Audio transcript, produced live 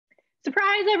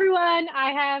Surprise, everyone!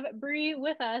 I have Bree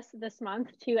with us this month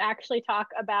to actually talk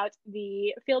about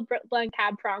the Field Blend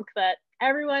Cab Franc that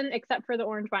everyone except for the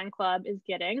Orange Wine Club is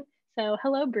getting. So,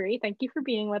 hello, Bree. Thank you for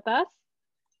being with us.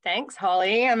 Thanks,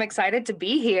 Holly. I'm excited to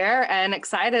be here and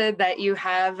excited that you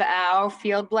have our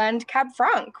Field Blend Cab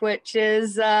Franc, which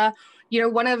is,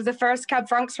 one of the first Cab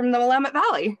Francs from the Willamette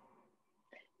Valley.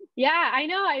 Yeah, I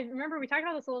know. I remember we talked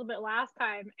about this a little bit last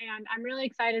time, and I'm really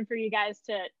excited for you guys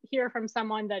to hear from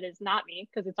someone that is not me,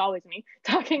 because it's always me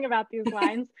talking about these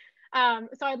wines.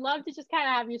 So I'd love to just kind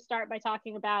of have you start by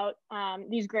talking about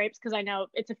these grapes, because I know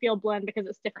it's a field blend because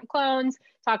it's different clones,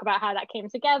 talk about how that came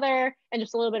together, and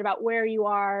just a little bit about where you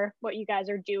are, what you guys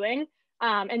are doing,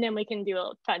 and then we can do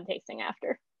a fun tasting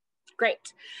after.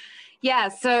 Great. Yeah,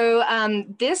 so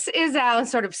this is our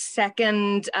sort of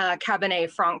second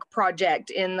Cabernet Franc project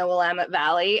in the Willamette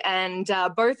Valley, and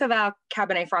both of our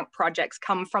Cabernet Franc projects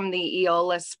come from the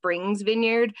Eola Springs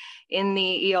vineyard in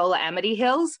the Eola Amity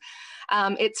Hills.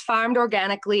 It's farmed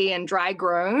organically and dry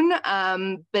grown,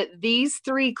 but these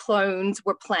three clones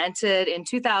were planted in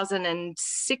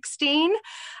 2016,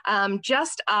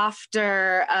 just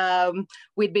after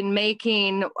we'd been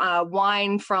making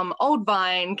wine from old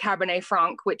vine Cabernet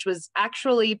Franc, which was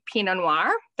actually Pinot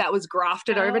Noir that was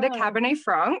grafted over to Cabernet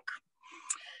Franc.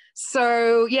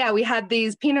 So yeah, we had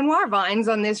these Pinot Noir vines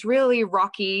on this really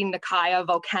rocky Nacaya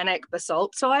volcanic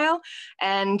basalt soil,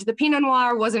 and the Pinot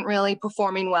Noir wasn't really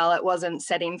performing well. It wasn't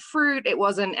setting fruit. It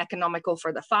wasn't economical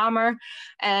for the farmer.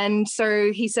 And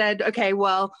so he said, okay,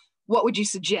 well, what would you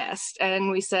suggest?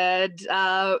 And we said,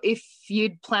 if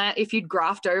you'd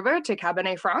graft over to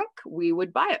Cabernet Franc, we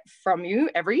would buy it from you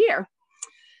every year.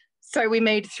 So we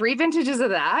made 3 vintages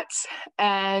of that,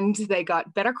 and they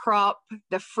got better crop.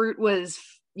 The fruit was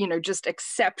just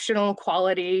exceptional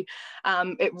quality.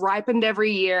 It ripened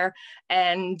every year.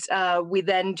 And we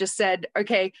then just said,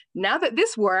 okay, now that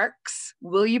this works,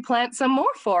 will you plant some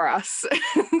more for us?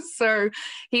 So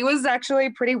he was actually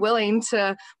pretty willing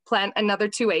to plant another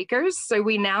 2 acres. So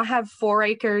we now have 4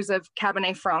 acres of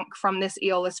Cabernet Franc from this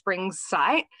Eola Springs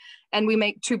site, and we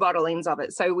make 2 bottlings of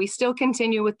it. So we still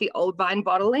continue with the old vine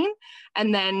bottling,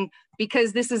 and then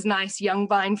because this is nice young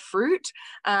vine fruit,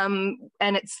 and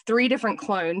it's 3 different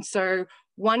clones. So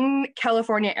 1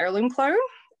 California heirloom clone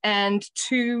and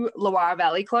 2 Loire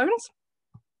Valley clones.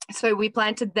 So we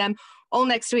planted them all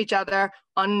next to each other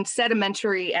on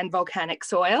sedimentary and volcanic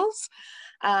soils.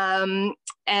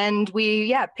 And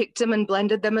we, picked them and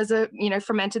blended them as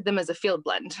fermented them as a field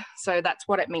blend. So that's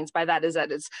what it means by that, is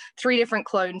that it's 3 different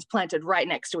clones planted right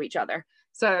next to each other.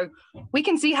 So we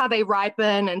can see how they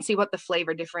ripen and see what the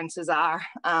flavor differences are.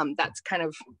 That's kind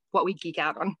of what we geek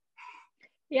out on.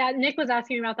 Yeah, Nick was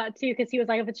asking about that too, because he was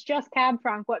like, if it's just Cab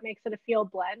Franc, what makes it a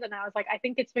field blend? And I was like, I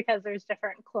think it's because there's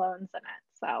different clones in it.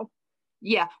 So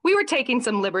yeah, we were taking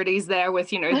some liberties there with,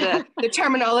 the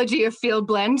terminology of field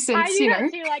blend, since, I do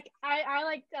that too. Like I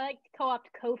like co-opt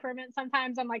co-ferment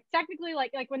sometimes. I'm like, technically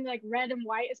like when like red and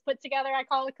white is put together, I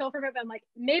call it co-ferment, but I'm like,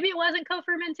 maybe it wasn't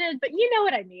co-fermented, but you know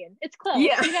what I mean. It's close.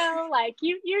 Yeah. Like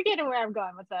you're getting where I'm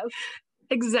going with this.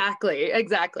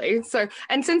 Exactly. So,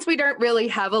 and since we don't really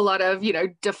have a lot of,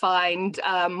 defined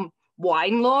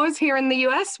wine laws here in the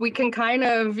US, we can kind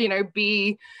of,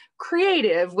 be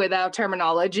creative with our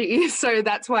terminology. So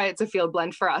that's why it's a field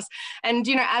blend for us. And,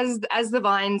 as the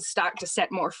vines start to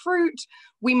set more fruit,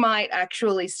 we might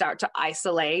actually start to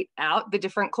isolate out the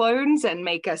different clones and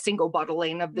make a single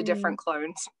bottling of the different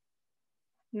clones.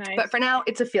 Nice. But for now,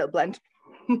 it's a field blend.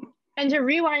 And to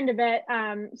rewind a bit,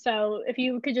 so if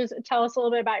you could just tell us a little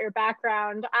bit about your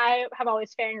background. I have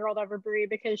always fangirled over Bree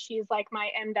because she's like my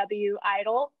MW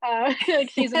idol. Like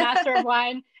she's a master of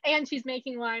wine and she's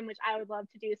making wine, which I would love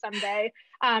to do someday.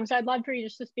 So I'd love for you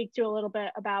just to speak to a little bit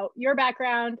about your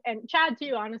background, and Chad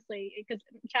too, honestly, because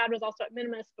Chad was also at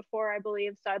Minimus before, I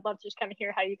believe. So I'd love to just kind of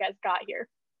hear how you guys got here.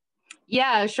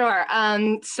 Yeah, sure.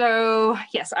 So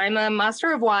yes, I'm a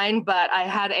master of wine, but I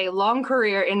had a long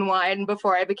career in wine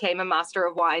before I became a master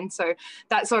of wine. So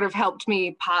that sort of helped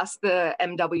me pass the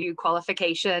MW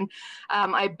qualification.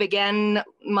 I began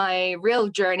my real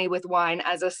journey with wine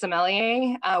as a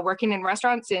sommelier, working in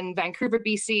restaurants in Vancouver,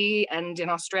 BC, and in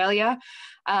Australia.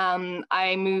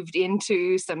 I moved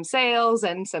into some sales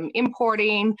and some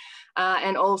importing,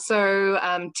 and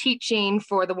also teaching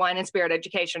for the Wine and Spirit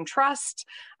Education Trust.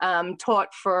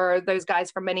 Taught for those guys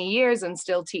for many years and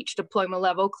still teach diploma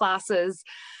level classes.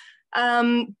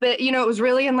 But, it was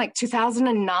really in like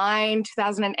 2009,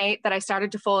 2008 that I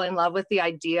started to fall in love with the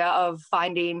idea of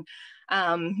finding,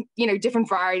 different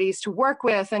varieties to work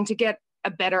with and to get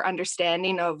a better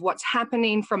understanding of what's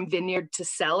happening from vineyard to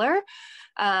cellar.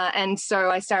 And so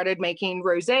I started making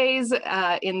rosés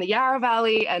in the Yarra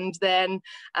Valley, and then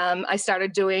I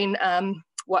started doing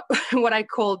what I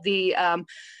called the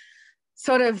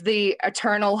sort of the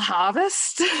eternal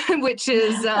harvest, which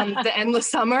is the endless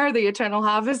summer, the eternal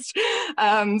harvest.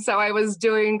 So I was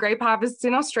doing grape harvests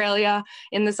in Australia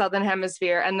in the Southern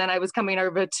Hemisphere. And then I was coming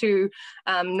over to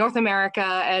North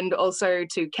America and also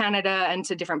to Canada and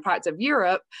to different parts of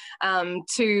Europe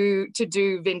to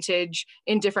do vintage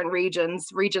in different regions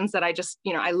that I just,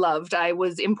 I loved. I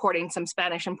was importing some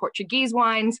Spanish and Portuguese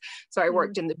wines. So I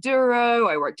worked in the Douro,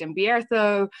 I worked in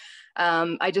Bierzo.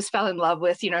 I just fell in love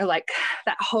with, like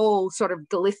that whole sort of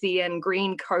Galician,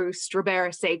 Green Coast,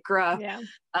 Ribera Sacra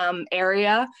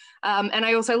area. And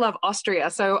I also love Austria.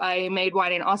 So I made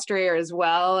wine in Austria as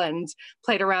well and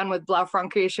played around with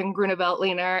Blaufränkisch and Grüne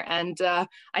Veltliner. And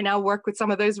I now work with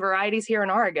some of those varieties here in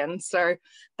Oregon. So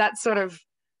that's sort of,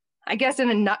 I guess, in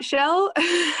a nutshell,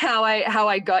 how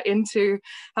I got into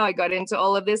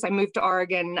all of this. I moved to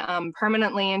Oregon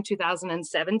permanently in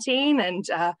 2017 and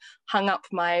hung up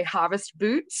my harvest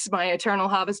boots, my eternal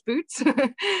harvest boots,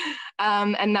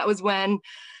 and that was when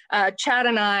Chad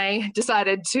and I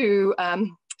decided to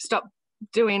stop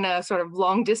doing a sort of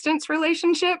long distance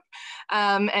relationship,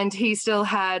 and he still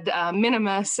had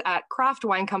Minimus at Craft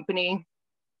Wine Company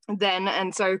then,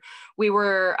 and so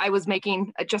I was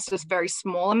making just this very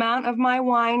small amount of my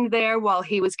wine there while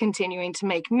he was continuing to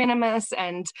make Minimus,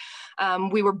 and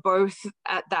we were both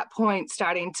at that point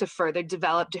starting to further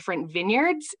develop different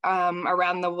vineyards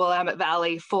around the Willamette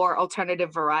Valley for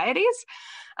alternative varieties.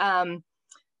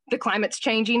 The climate's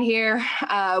changing here.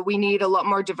 We need a lot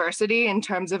more diversity in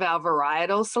terms of our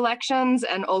varietal selections,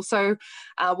 and also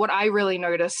what I really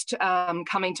noticed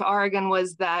coming to Oregon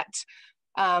was that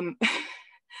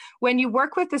when you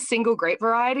work with a single grape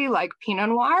variety like Pinot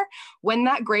Noir, when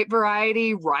that grape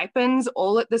variety ripens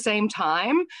all at the same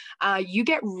time, you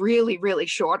get really, really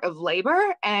short of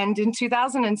labor. And in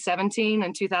 2017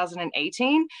 and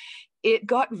 2018, it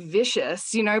got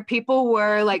vicious. People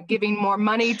were like giving more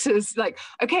money to like,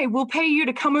 okay, we'll pay you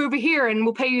to come over here and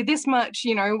we'll pay you this much,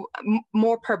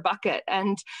 more per bucket.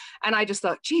 And I just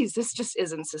thought, geez, this just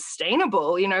isn't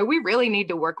sustainable. We really need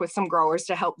to work with some growers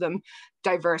to help them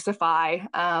diversify.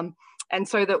 And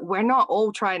so that we're not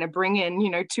all trying to bring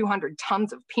in, 200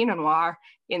 tons of Pinot Noir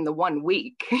in the 1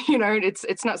 week.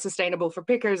 It's not sustainable for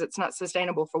pickers. It's not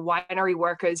sustainable for winery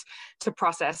workers to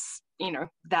process,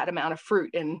 that amount of fruit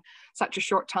in such a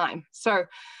short time. So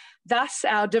thus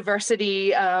our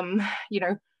diversity,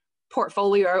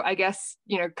 portfolio, I guess,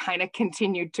 kind of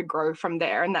continued to grow from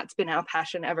there. And that's been our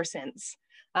passion ever since.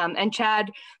 And Chad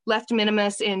left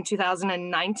Minimus in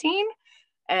 2019.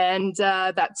 And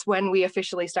that's when we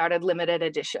officially started limited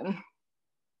edition.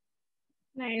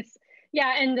 Nice.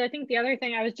 Yeah, and I think the other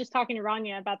thing, I was just talking to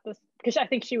Rania about this because I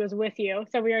think she was with you.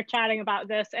 So we were chatting about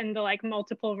this and the like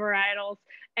multiple varietals.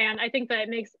 And I think that it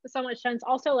makes so much sense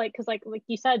also, like, because like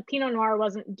you said, Pinot Noir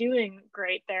wasn't doing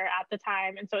great there at the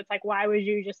time. And so it's like, why would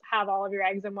you just have all of your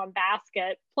eggs in one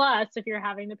basket? Plus, if you're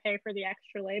having to pay for the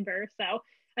extra labor. So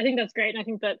I think that's great. And I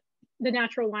think that the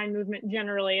natural wine movement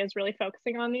generally is really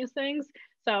focusing on these things.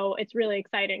 So it's really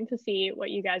exciting to see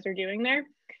what you guys are doing there.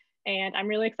 And I'm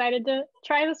really excited to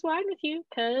try this wine with you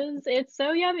because it's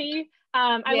so yummy.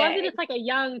 I love that it's like a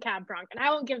young Cab Franc, and I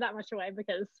won't give that much away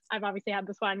because I've obviously had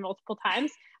this wine multiple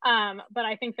times. But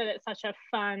I think that it's such a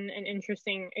fun and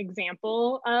interesting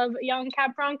example of young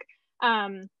Cab Franc.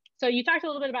 So you talked a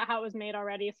little bit about how it was made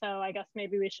already. So I guess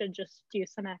maybe we should just do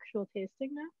some actual tasting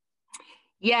now.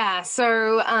 Yeah,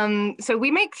 so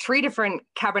we make 3 different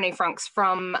Cabernet Francs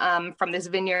from this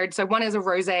vineyard. So one is a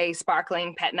rosé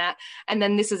sparkling pet nat, and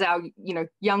then this is our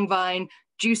young vine,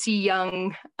 juicy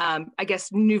young, I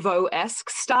guess nouveau-esque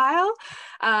style.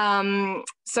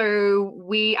 So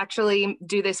we actually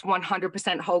do this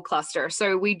 100% whole cluster.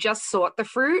 So we just sort the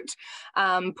fruit,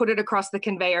 put it across the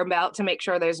conveyor belt to make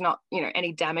sure there's not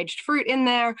any damaged fruit in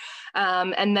there,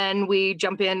 and then we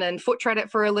jump in and foot tread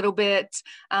it for a little bit.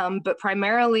 But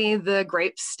primarily the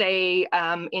grapes stay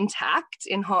intact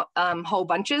in whole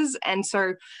bunches, and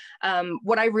so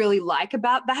what I really like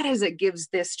about that is it gives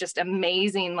this just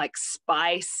amazing like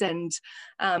spice and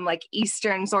like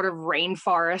Eastern sort of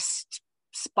rainforest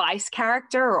spice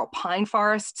character or pine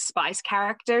forest spice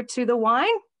character to the wine.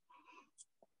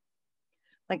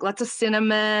 Like lots of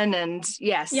cinnamon and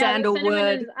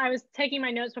sandalwood. I was taking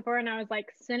my notes before and I was like,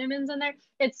 cinnamon's in there.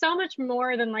 It's so much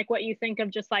more than like what you think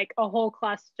of just like a whole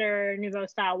cluster nouveau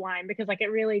style wine, because like it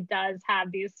really does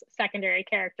have these secondary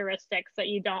characteristics that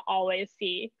you don't always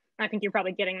see. I think you're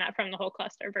probably getting that from the whole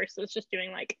cluster versus just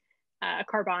doing like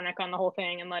carbonic on the whole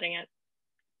thing and letting it.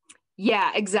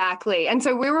 Yeah, exactly. And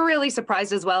so we were really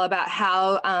surprised as well about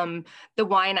how the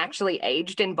wine actually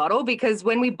aged in bottle, because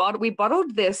when we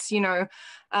bottled this, in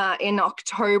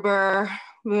October,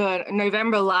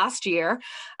 November last year.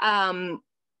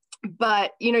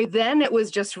 But, then it was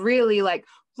just really like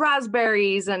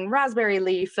raspberries and raspberry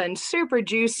leaf and super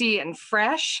juicy and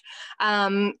fresh.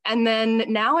 And then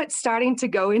now it's starting to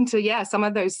go into, some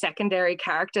of those secondary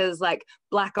characters like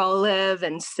black olive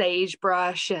and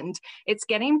sagebrush, and it's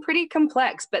getting pretty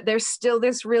complex, but there's still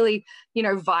this really,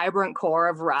 vibrant core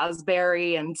of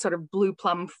raspberry and sort of blue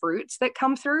plum fruits that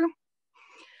come through,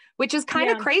 which is kind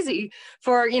of crazy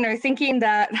for, thinking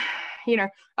that,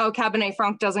 Cabernet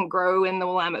Franc doesn't grow in the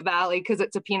Willamette Valley because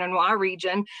it's a Pinot Noir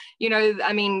region. You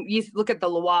look at the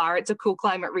Loire, it's a cool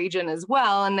climate region as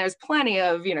well. And there's plenty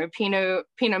of, Pinot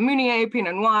Meunier,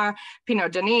 Pinot Noir,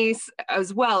 Pinot Denis,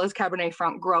 as well as Cabernet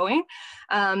Franc growing.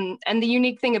 And the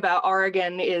unique thing about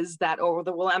Oregon is that, or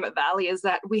the Willamette Valley, is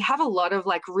that we have a lot of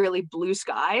like really blue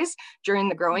skies during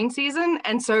the growing season.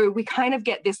 And so we kind of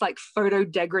get this like photo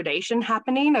degradation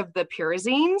happening of the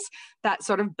pyrazines, that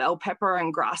sort of bell pepper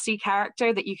and grassy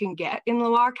character that you can get in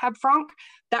Loire Cab Franc.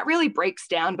 That really breaks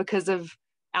down because of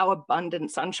our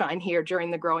abundant sunshine here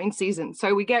during the growing season.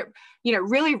 So we get,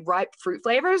 really ripe fruit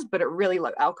flavors, but at really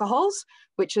low alcohols,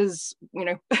 which is,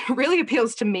 really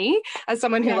appeals to me as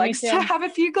someone who likes to have a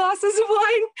few glasses of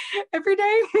wine every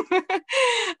day.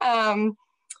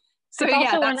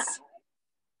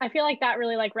 I feel like that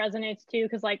really like resonates too,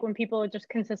 because like when people just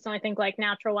consistently think like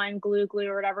natural wine glue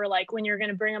or whatever, like when you're going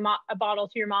to bring a bottle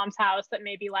to your mom's house that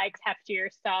maybe likes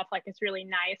heftier stuff, like it's really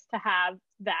nice to have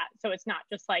that. So it's not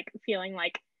just like feeling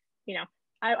like,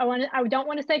 I don't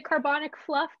want to say carbonic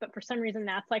fluff, but for some reason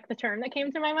that's like the term that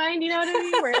came to my mind. You know what I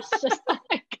mean? Where it's just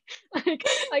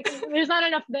like there's not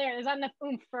enough there. There's not enough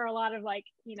oomph for a lot of like,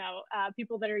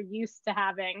 people that are used to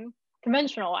having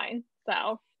conventional wine.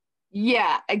 So.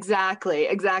 Yeah, exactly.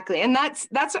 And that's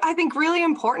I think really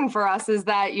important for us, is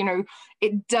that,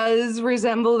 it does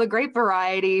resemble the grape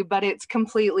variety, but it's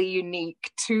completely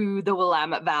unique to the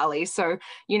Willamette Valley. So,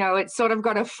 it's sort of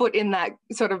got a foot in that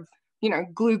sort of,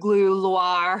 glue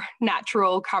Loire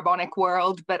natural carbonic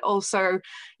world, but also,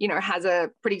 has a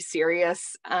pretty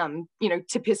serious,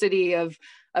 typicity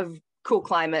of cool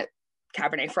climate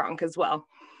Cabernet Franc as well.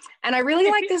 And I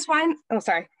really like this wine. Oh,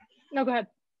 sorry. No, go ahead.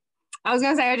 I was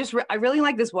gonna say, I really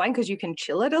like this wine because you can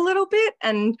chill it a little bit,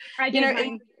 and mine's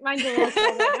a little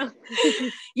cold right now.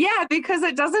 Yeah, because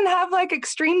it doesn't have like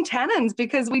extreme tannins,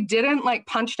 because we didn't like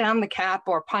punch down the cap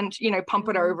or pump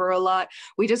it over a lot.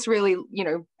 We just really,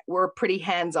 were pretty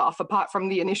hands off apart from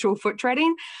the initial foot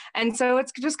treading, and so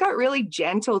it's just got really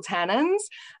gentle tannins.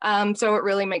 So it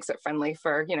really makes it friendly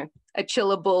for a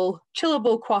chillable,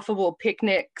 quaffable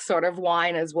picnic sort of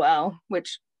wine as well,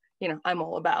 which I'm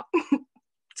all about.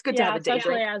 It's good to have a day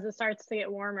especially drink. as it starts to get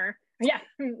warmer.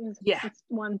 It's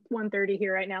 1:30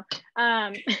 here right now.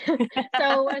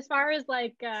 So as far as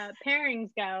like pairings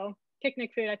go,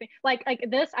 picnic food, I think like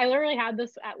this, I literally had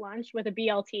this at lunch with a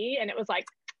BLT, and it was like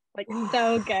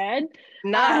so good.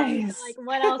 Nice. Like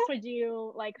what else would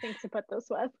you like think to put this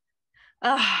with?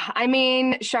 I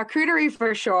mean, charcuterie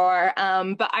for sure,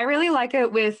 but I really like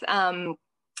it with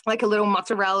like a little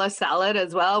mozzarella salad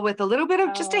as well, with a little bit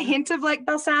of just a hint of like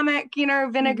balsamic,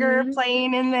 vinegar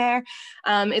playing in there.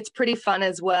 It's pretty fun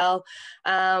as well.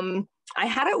 I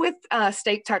had it with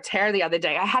steak tartare the other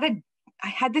day. I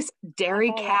had this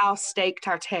dairy cow steak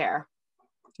tartare,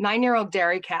 9-year-old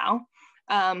dairy cow.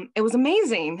 It was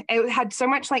amazing. It had so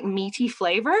much like meaty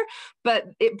flavor, but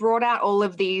it brought out all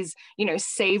of these,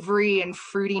 savory and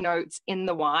fruity notes in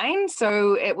the wine.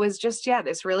 So it was just,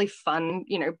 this really fun,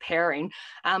 pairing.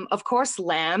 Of course,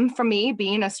 lamb for me,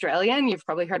 being Australian, you've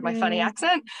probably heard my funny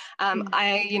accent.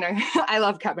 I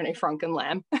love Cabernet Franc and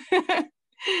lamb.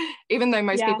 Even though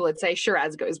most people would say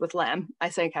Shiraz goes with lamb, I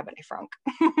say Cabernet Franc.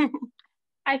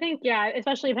 I think,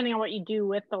 especially depending on what you do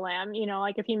with the lamb,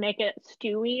 like if you make it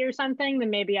stewy or something, then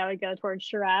maybe I would go towards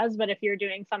Shiraz. But if you're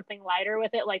doing something lighter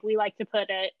with it, like we like to put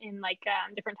it in like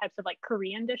different types of like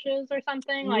Korean dishes or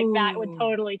something, like that would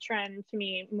totally trend to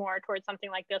me more towards something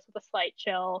like this with a slight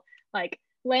chill, like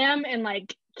lamb and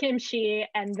like kimchi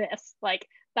and this, like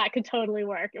that could totally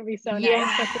work. It would be so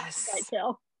nice with a slight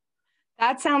chill.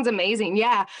 That sounds amazing.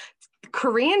 Yeah.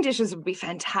 Korean dishes would be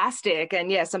fantastic.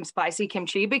 And some spicy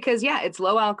kimchi, because it's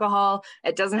low alcohol,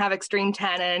 it doesn't have extreme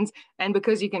tannins, and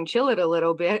because you can chill it a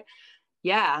little bit.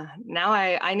 Now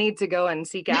I need to go and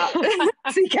seek out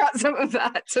some of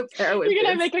that to pair with. You're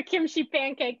gonna make a kimchi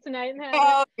pancake tonight and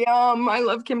have it. Yum. I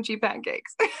love kimchi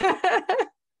pancakes.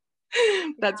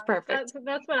 That's Yeah, perfect.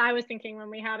 that's what I was thinking when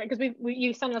we had it, because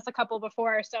you sent us a couple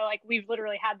before, so like we've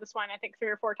literally had this one I think 3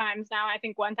 or 4 times now. I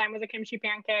think one time was a kimchi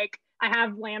pancake. I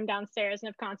have lamb downstairs and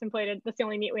have contemplated, that's the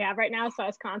only meat we have right now, so I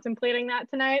was contemplating that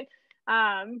tonight.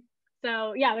 Um,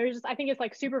 so yeah, there's just, I think it's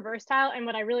like super versatile, and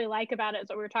what I really like about it is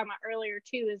what we were talking about earlier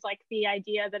too, is like the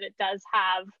idea that it does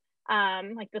have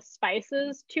like the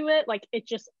spices to it. Like it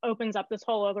just opens up this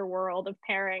whole other world of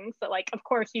pairings that, like, of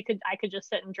course I could just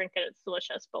sit and drink it, it's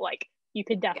delicious, but like you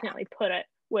could definitely put it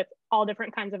with all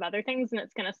different kinds of other things and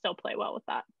it's going to still play well with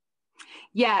that.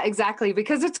 Yeah, exactly.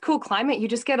 Because it's cool climate, you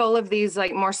just get all of these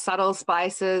like more subtle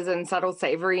spices and subtle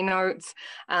savory notes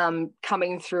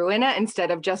coming through in it,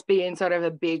 instead of just being sort of a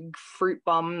big fruit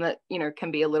bomb that, you know, can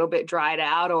be a little bit dried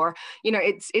out, or, you know,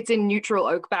 it's in neutral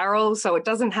oak barrels, so it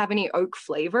doesn't have any oak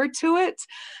flavor to it.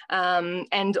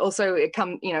 And also you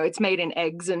know, it's made in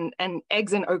eggs and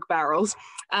eggs in oak barrels.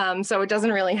 So it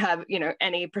doesn't really have, you know,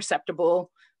 any perceptible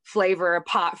flavor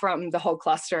apart from the whole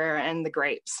cluster and the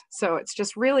grapes. So it's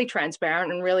just really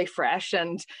transparent and really fresh,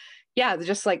 and yeah,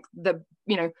 just like the,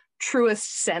 you know,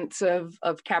 truest sense of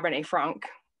Cabernet Franc.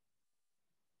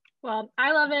 Well,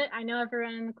 I love it. I know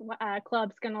everyone in the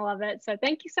club's going to love it. So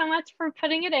thank you so much for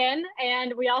putting it in.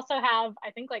 And we also have,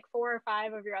 I think, like 4 or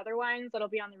 5 of your other wines that'll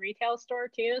be on the retail store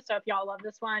too. So if y'all love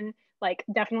this one, like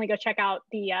definitely go check out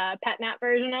the Pet Nat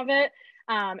version of it.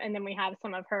 And then we have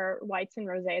some of her whites and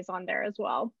rosés on there as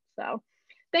well. So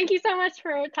thank you so much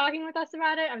for talking with us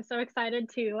about it. I'm so excited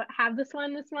to have this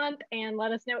one this month, and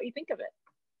let us know what you think of it.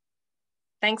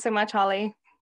 Thanks so much, Holly.